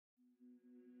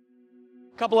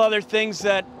couple other things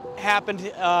that happened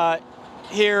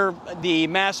here. The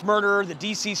mass murderer, the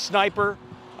D.C Sniper,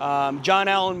 John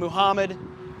Allen Muhammed,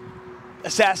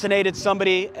 assassinated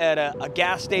somebody at a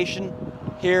gas station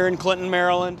here in Clinton,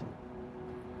 Maryland.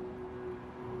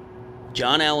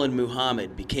 John Allen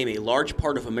Muhammed became a large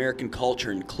part of American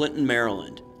culture in Clinton,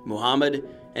 Maryland. Muhammed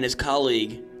and his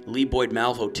colleague, Boyd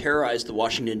Malvo, terrorized the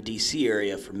Washington, D.C.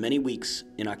 area for many weeks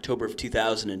in October of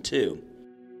 2002.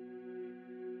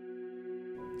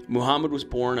 Muhammed was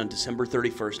born on December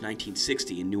 31,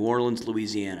 1960 in New Orleans,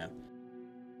 Louisiana.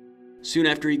 Soon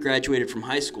after he graduated from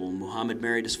high school, Muhammed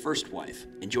married his first wife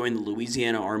and joined the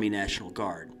Louisiana Army National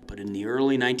Guard. But in the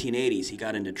early 1980s, he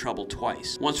got into trouble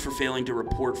twice, once for failing to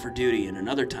report for duty and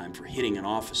another time for hitting an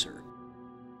officer.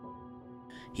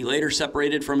 He later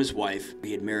separated from his wife.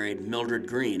 He had married Mildred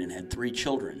Green and had 3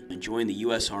 children and joined the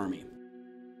U.S. Army.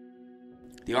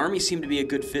 The Army seemed to be a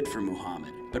good fit for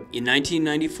Muhammed, but in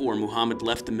 1994, Muhammed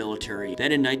left the military.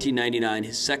 Then in 1999,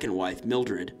 his second wife,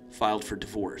 Mildred, filed for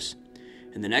divorce.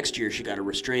 And the next year, she got a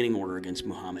restraining order against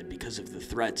Muhammed because of the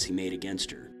threats he made against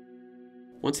her.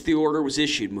 Once the order was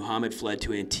issued, Muhammed fled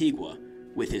to Antigua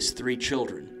with his 3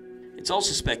 children. It's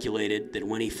also speculated that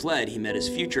when he fled, he met his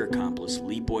future accomplice,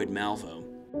 Boyd Malvo.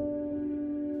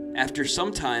 After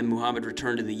some time, Muhammed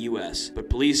returned to the U.S., but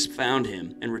police found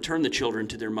him and returned the children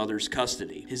to their mother's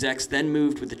custody. His ex then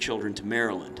moved with the children to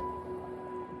Maryland,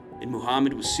 and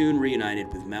Muhammed was soon reunited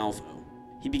with Malvo.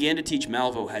 He began to teach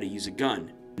Malvo how to use a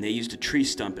gun, and they used a tree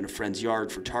stump in a friend's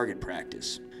yard for target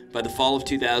practice. By the fall of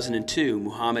 2002,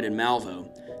 Muhammed and Malvo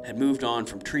had moved on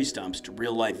from tree stumps to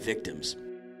real-life victims.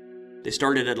 They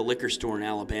started at a liquor store in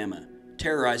Alabama,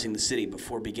 terrorizing the city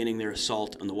before beginning their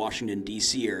assault on the Washington,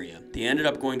 D.C. area. They ended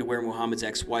up going to where Muhammad's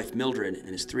ex-wife Mildred and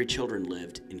his 3 children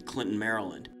lived, in Clinton,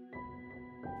 Maryland.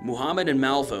 Muhammed and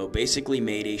Malvo basically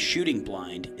made a shooting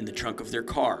blind in the trunk of their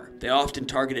car. They often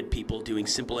targeted people doing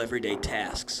simple everyday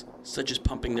tasks, such as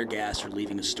pumping their gas or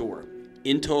leaving a store.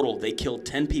 In total, they killed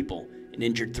 10 people and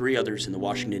injured 3 others in the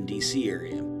Washington, D.C.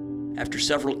 area. After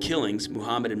several killings,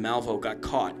 Muhammed and Malvo got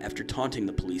caught after taunting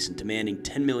the police and demanding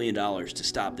 $10 million to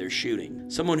stop their shooting.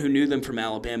 Someone who knew them from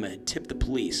Alabama had tipped the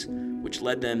police, which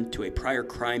led them to a prior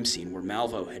crime scene where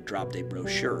Malvo had dropped a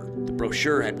brochure. The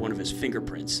brochure had one of his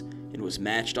fingerprints and was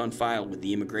matched on file with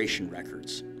the immigration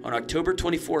records. On October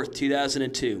 24,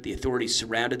 2002, the authorities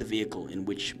surrounded the vehicle in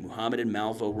which Muhammed and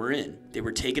Malvo were in. They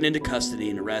were taken into custody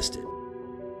and arrested.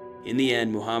 In the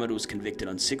end, Muhammed was convicted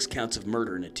on 6 counts of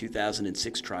murder in a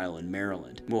 2006 trial in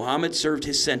Maryland. Muhammed served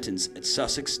his sentence at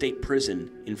Sussex State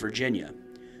Prison in Virginia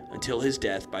until his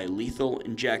death by lethal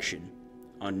injection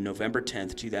on November 10,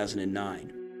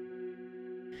 2009.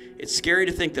 It's scary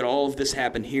to think that all of this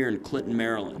happened here in Clinton,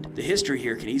 Maryland. The history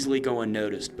here can easily go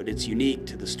unnoticed, but it's unique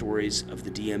to the stories of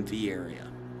the DMV area.